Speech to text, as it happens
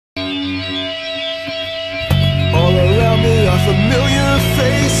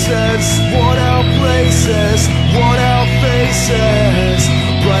faces, worn out places, worn out faces,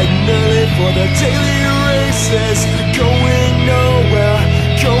 bright and early for the daily races, going nowhere,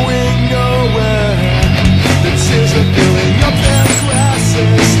 going nowhere. The tears are filling up their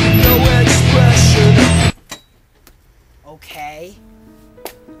glasses, no expression. Okay.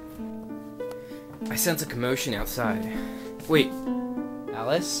 I sense a commotion outside. Wait,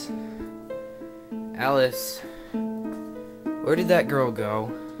 Alice? Alice? Where did that girl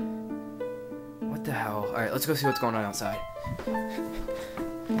go? What the hell? Alright, let's go see what's going on outside.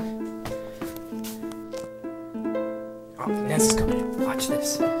 Oh, Nancy's coming. Watch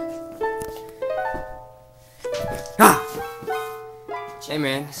this. Ah! Hey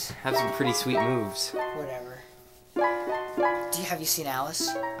man, have some pretty sweet moves. Whatever. Have you seen Alice?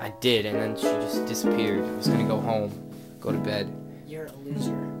 I did, and then she just disappeared. I was gonna go home, go to bed. You're a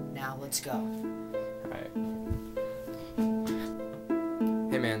loser. Now let's go. Alright.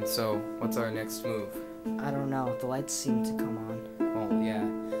 Hey man, so what's our next move? I don't know. The lights seem to come on. Oh, yeah.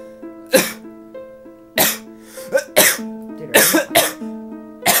 Dude,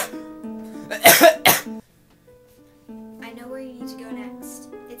 I know where you need to go next.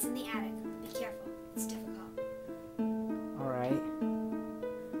 It's in the attic. Be careful. It's difficult. Alright.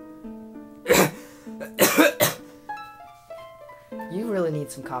 You really need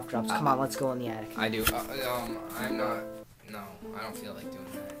some cough drops. Come on, let's go in the attic. I do. I'm not. No, I don't feel like doing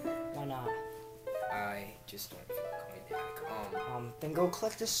that. Why not? I just don't feel like going to the attic. Then go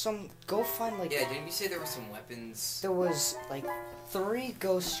collect us some. Go find like. Yeah, didn't you say there were some weapons? There was like 3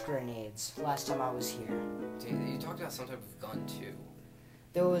 ghost grenades last time I was here. You talked about some type of gun too.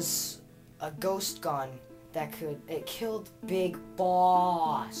 There was a ghost gun that it killed Big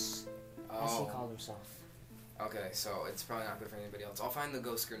Boss, as he called himself. Okay, so it's probably not good for anybody else. I'll find the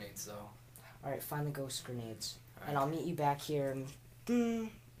ghost grenades though. Alright, find the ghost grenades. All right. And I'll meet you back here in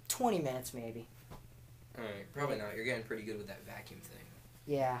 20 minutes maybe. Alright, probably not. You're getting pretty good with that vacuum thing.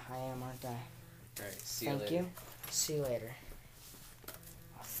 Yeah, I am, aren't I? Alright, see you later. Thank you. See you later.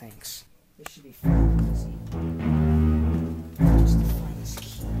 Oh, thanks. This should be fairly easy. Just to find this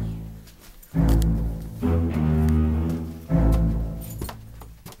key.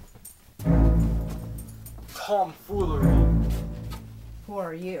 Tomfoolery. Who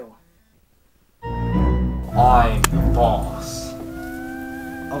are you? I'm the boss.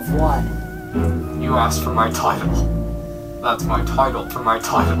 Of what? You asked for my title. That's my title for my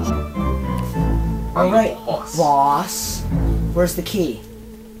title. Alright, boss. boss. Where's the key?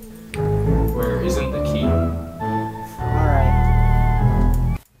 Where isn't the key? Alright.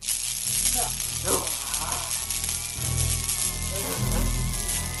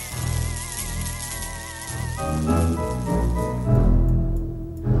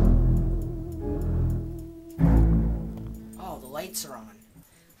 Oh, the lights are on.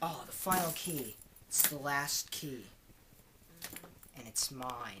 Oh, the final key. It's the last key. And it's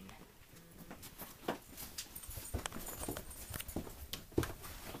mine.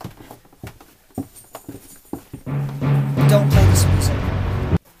 Don't play this music.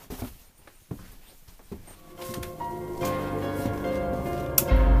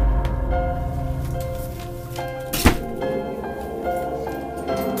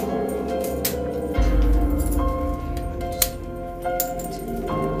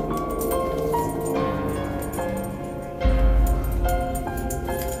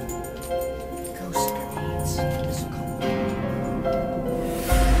 Ghost grenades. This will come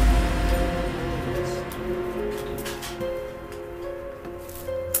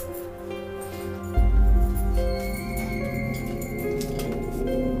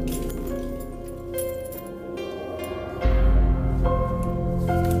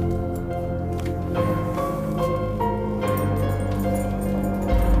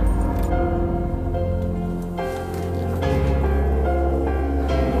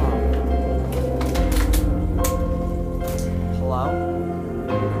Hello?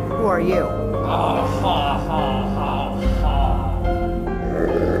 Who are you?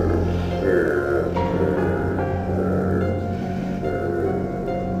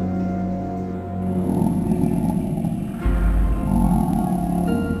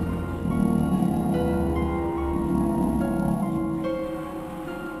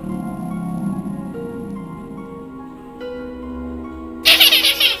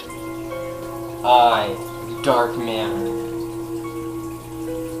 I, Dark Manor.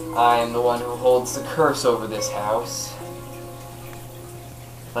 I am the one who holds the curse over this house.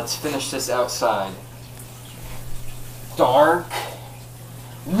 Let's finish this outside. Dark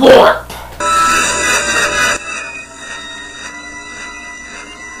Warp!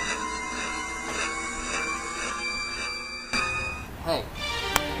 Hey,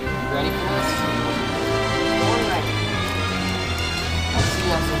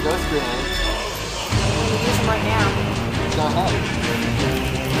 grenades. I'm gonna use them right now. Go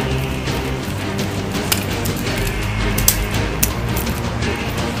ahead.